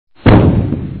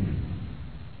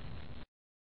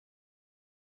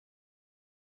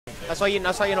That's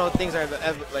why you know things are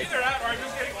like.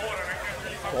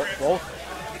 Both.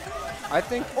 I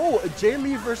think,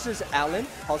 JLee versus Allen,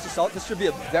 House of Salt. This should be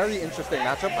a very interesting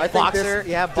matchup. I think Boxer, this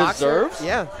yeah, boxer. deserves.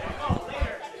 Yeah.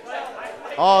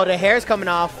 Oh, the hair's coming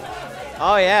off.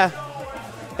 Oh, yeah.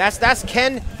 That's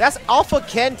Ken. That's Alpha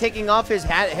Ken taking off his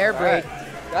hair braid.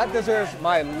 Right. That deserves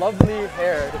my lovely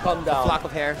hair to come down. A flock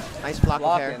of hair. Nice flock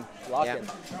of hair. Lock in.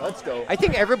 Let's go. I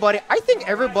think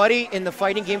everybody in the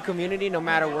fighting game community, no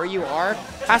matter where you are,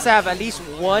 has to have at least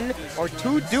 1 or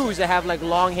 2 dudes that have like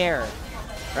long hair.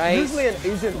 Right? Usually an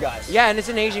Asian guy. Yeah, and it's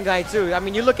an Asian guy too. I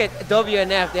mean, you look at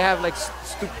WNF, they have like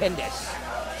stupendous.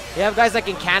 They have guys like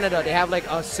in Canada, they have like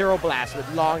a Cyril Blast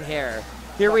with long hair.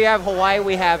 Here we have Hawaii,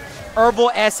 we have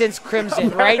Herbal Essence Crimson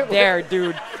right there,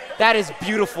 dude. That is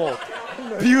beautiful.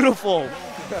 Beautiful.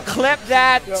 Clip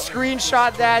that,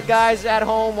 screenshot that, guys at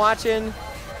home watching.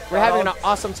 We're having an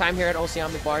awesome time here at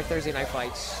Osoyami Bar, Thursday night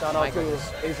fights. Shout out to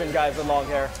Asian guys with long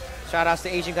hair. Shout outs to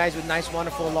Asian guys with nice,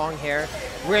 wonderful long hair.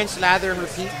 Rinse, lather, and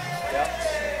repeat. Yep.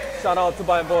 Shout out to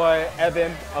my boy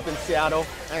Evan up in Seattle,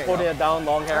 holding it down,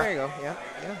 long hair. There you go. Yeah.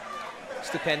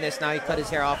 Stupendous. Now he cut his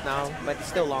hair off now, but it's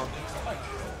still long.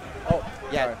 Oh,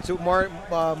 yeah. So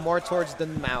more towards the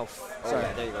mouth. Sorry.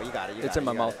 Yeah, there you go. You got it. It's in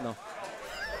my mouth now.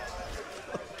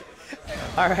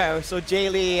 All right. So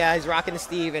JLee is rocking the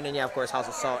Steve, and then of course House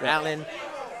of Salt. Allen,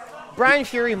 Brian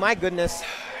Fury. My goodness.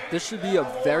 This should be a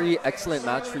very excellent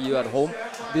match for you at home.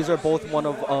 These are both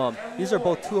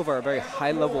two of our very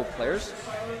high-level players.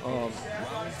 We're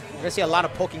gonna see a lot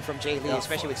of poking from JLee,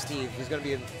 especially with Steve. There's gonna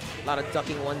be a lot of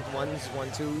ducking 1-1s,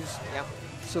 1-2s. Yeah.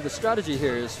 So the strategy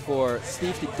here is for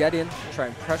Steve to get in, try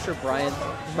and pressure Brian.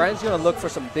 Brian's gonna look for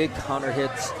some big counter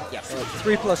hits. Yep.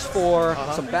 3+4,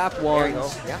 some back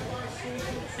ones. Yeah.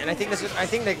 And I think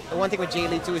the one thing with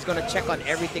JLee too is gonna check on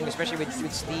everything, especially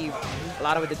with Steve. A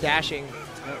lot of with the dashing.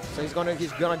 So he's gonna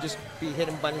just be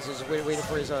hitting buttons, just waiting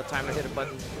for his time to hit a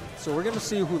button. So we're gonna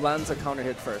see who lands a counter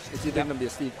hit first. It's either gonna be a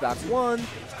Steve back 1,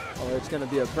 or it's gonna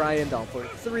be a Brian down for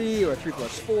 3 or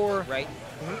 3+4. Right.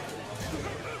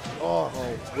 Oh,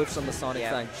 whiffs on the Sonic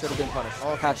thing. Should have been punished.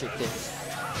 Hatchet kick.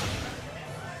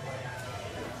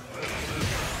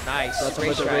 Nice. That's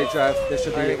with the rage drive. This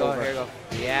should be over. Here you go.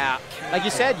 Yeah. Like you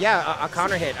said, a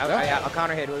counter hit. A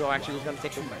counter hit. Actually, he's gonna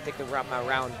take the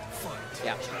round.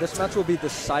 Yeah. This match will be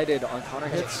decided on counter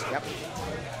hits. Yep.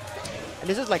 And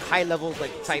this is like high level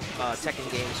type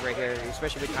Tekken games right here,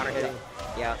 especially with counter hitting.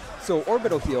 Yeah. So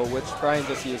orbital heal, which Brian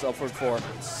just used upward for.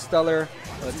 Stellar.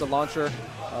 It's a launcher.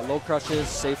 Low crushes,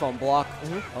 safe on block.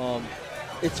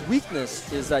 Its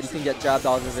weakness is that you can get jabbed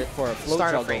out of it for a float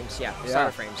starter juggle. frames,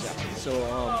 starter frames, yeah. So,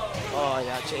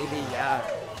 JLee, yeah.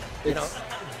 It's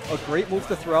a great move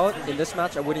to throw out. In this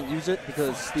match, I wouldn't use it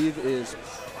because Steve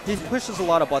he pushes a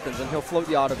lot of buttons and he'll float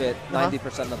you out of it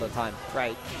 90% of the time.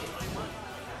 Right.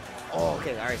 Oh,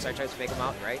 okay. All right. So I tried to fake him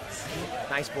out, right?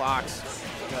 Nice blocks.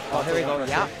 Oh, here we go.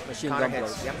 Yeah. Machine counter gun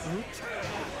hits. blows. Yep.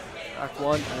 Back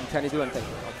 1, and can he do anything?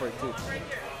 Up for it 2.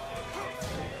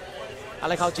 I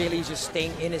like how JLee's just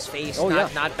staying in his face,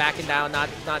 not backing down, not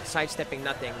sidestepping,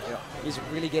 nothing. Yeah. He's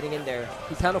really getting in there.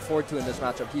 He can't afford to in this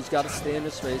matchup. He's got to stay in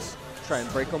his face, try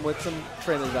and break him with some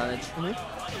frame advantage.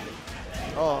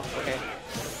 Oh, okay.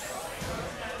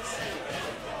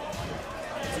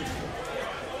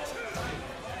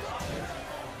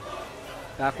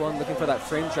 Back 1, looking for that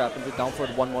frame trap into down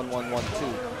forward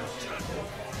 1-1-1-1-2.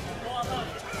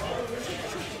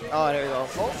 Oh, there we go.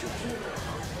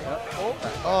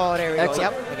 Oh, there we go.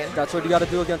 Excellent. Yep. Again. That's what you got to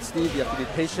do against Steve. You have to be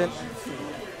patient.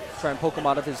 Try and poke him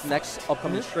out of his next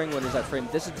upcoming string when he's at frame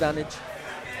disadvantage.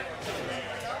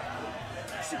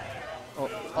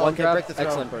 One grab.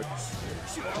 Excellent bird.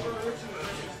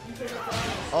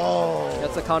 Oh.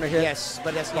 That's a counter hit. Yes,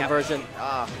 but that's conversion.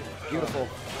 Ah, beautiful.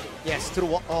 Yes, to the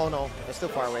wall. Oh no, it's still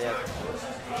far away yet.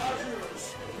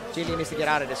 JLee needs to get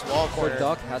out of this wall corner. Good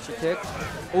duck, hatchet kick.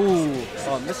 Ooh,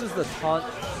 misses the taunt.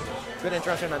 Good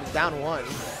interruption on down 1.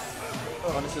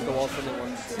 Punishes the wall spinning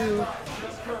 1-2.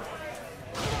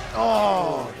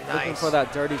 Oh, nice. Looking for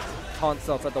that dirty taunt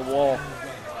stuff at the wall.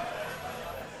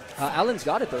 Allen's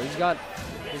got it though. He's got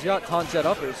taunt jet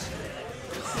uppers.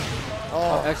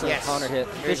 Oh, excellent counter hit.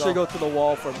 Here This should go to the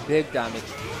wall for big damage.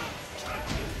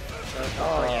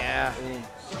 Oh yeah.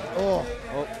 Oh,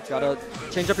 gotta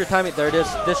change up your timing. There it is.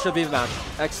 This should be the match.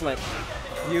 Excellent.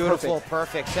 Beautiful,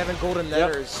 perfect. 7 golden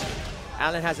letters.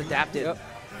 Allen has adapted. Well,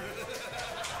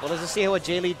 let's see what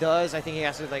JLee does. I think he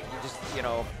has to just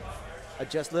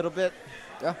adjust a little bit.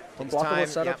 Yeah, unblockable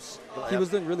setups. He was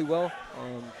doing really well.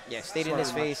 Stayed in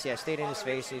his face. Yeah, stayed in his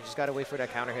face. You just gotta wait for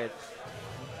that counter hit.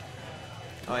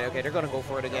 Oh, okay, they're gonna go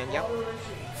for it again. Yep. All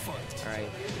right.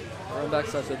 Run back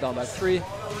starts with down by 3.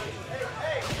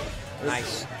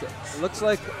 Nice. It looks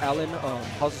like Allen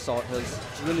House Assault has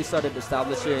really started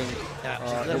establishing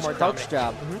his crouch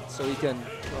jab, so he can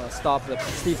stop the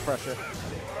Steve pressure.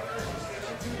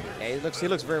 Yeah, he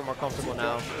looks very more comfortable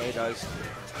now. Yeah, he does.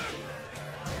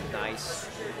 Nice.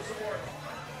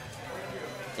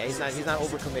 Yeah, he's not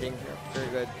overcommitting. Very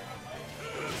good.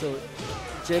 So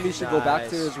JLee should go back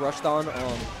to his rush down.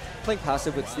 Playing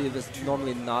passive with Steve is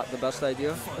normally not the best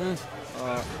idea.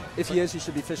 If he is, he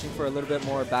should be fishing for a little bit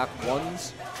more back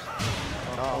ones.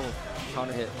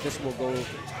 Counter hit. This will go.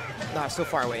 Nah, still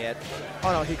far away yet.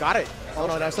 Oh no, he got it. Oh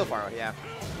no, that's still far away. Yeah,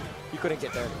 he couldn't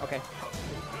get there. Okay.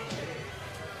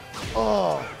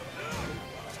 Oh,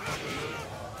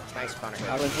 nice counter hit.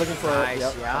 Allen's looking for nice.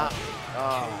 Yep. Yeah.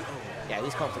 Oh, yeah,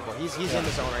 he's comfortable. He's in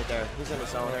the zone right there. He's in the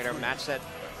zone right there. Match set.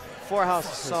 4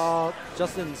 House Assault.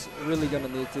 Justin's really going to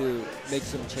need to make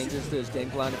some changes to his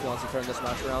game plan if he wants to turn this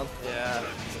match around. Yeah.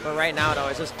 But right now, though,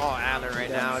 it's just all Allen right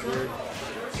now, dude.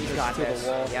 He's got to this.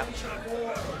 the wall. Yep.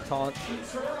 Taunt.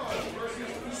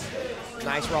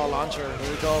 Nice raw launcher. Here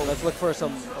we go. Let's look for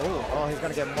some. Oh, he's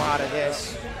going to get more out of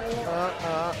this.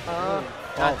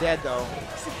 Not dead, though.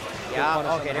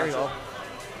 Yeah, okay, there we go.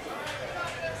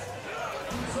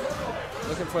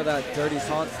 Looking for that dirty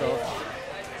taunt, though.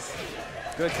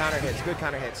 Good counter hits, good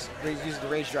counter hits. Use the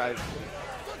rage drive.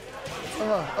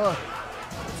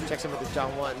 Checks him with the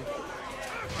John 1.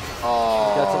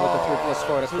 Oh. Gets him with the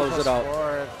 3+4 to close it out.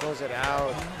 Close it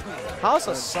out. House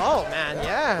Assault, man,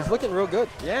 yeah. He's looking real good.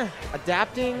 Yeah,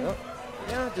 adapting. Yep.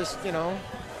 Yeah, just, you know,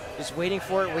 just waiting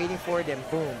for it, then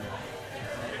boom.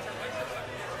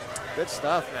 Good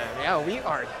stuff, man. Yeah, we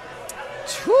are.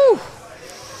 Whew.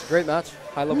 It's a great match.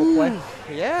 High level play.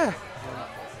 Yeah.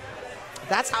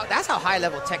 That's how high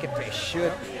level Tekken play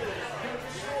should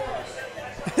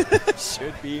be.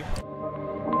 Should be.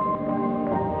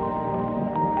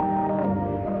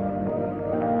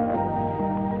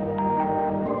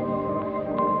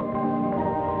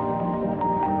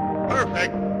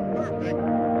 Perfect.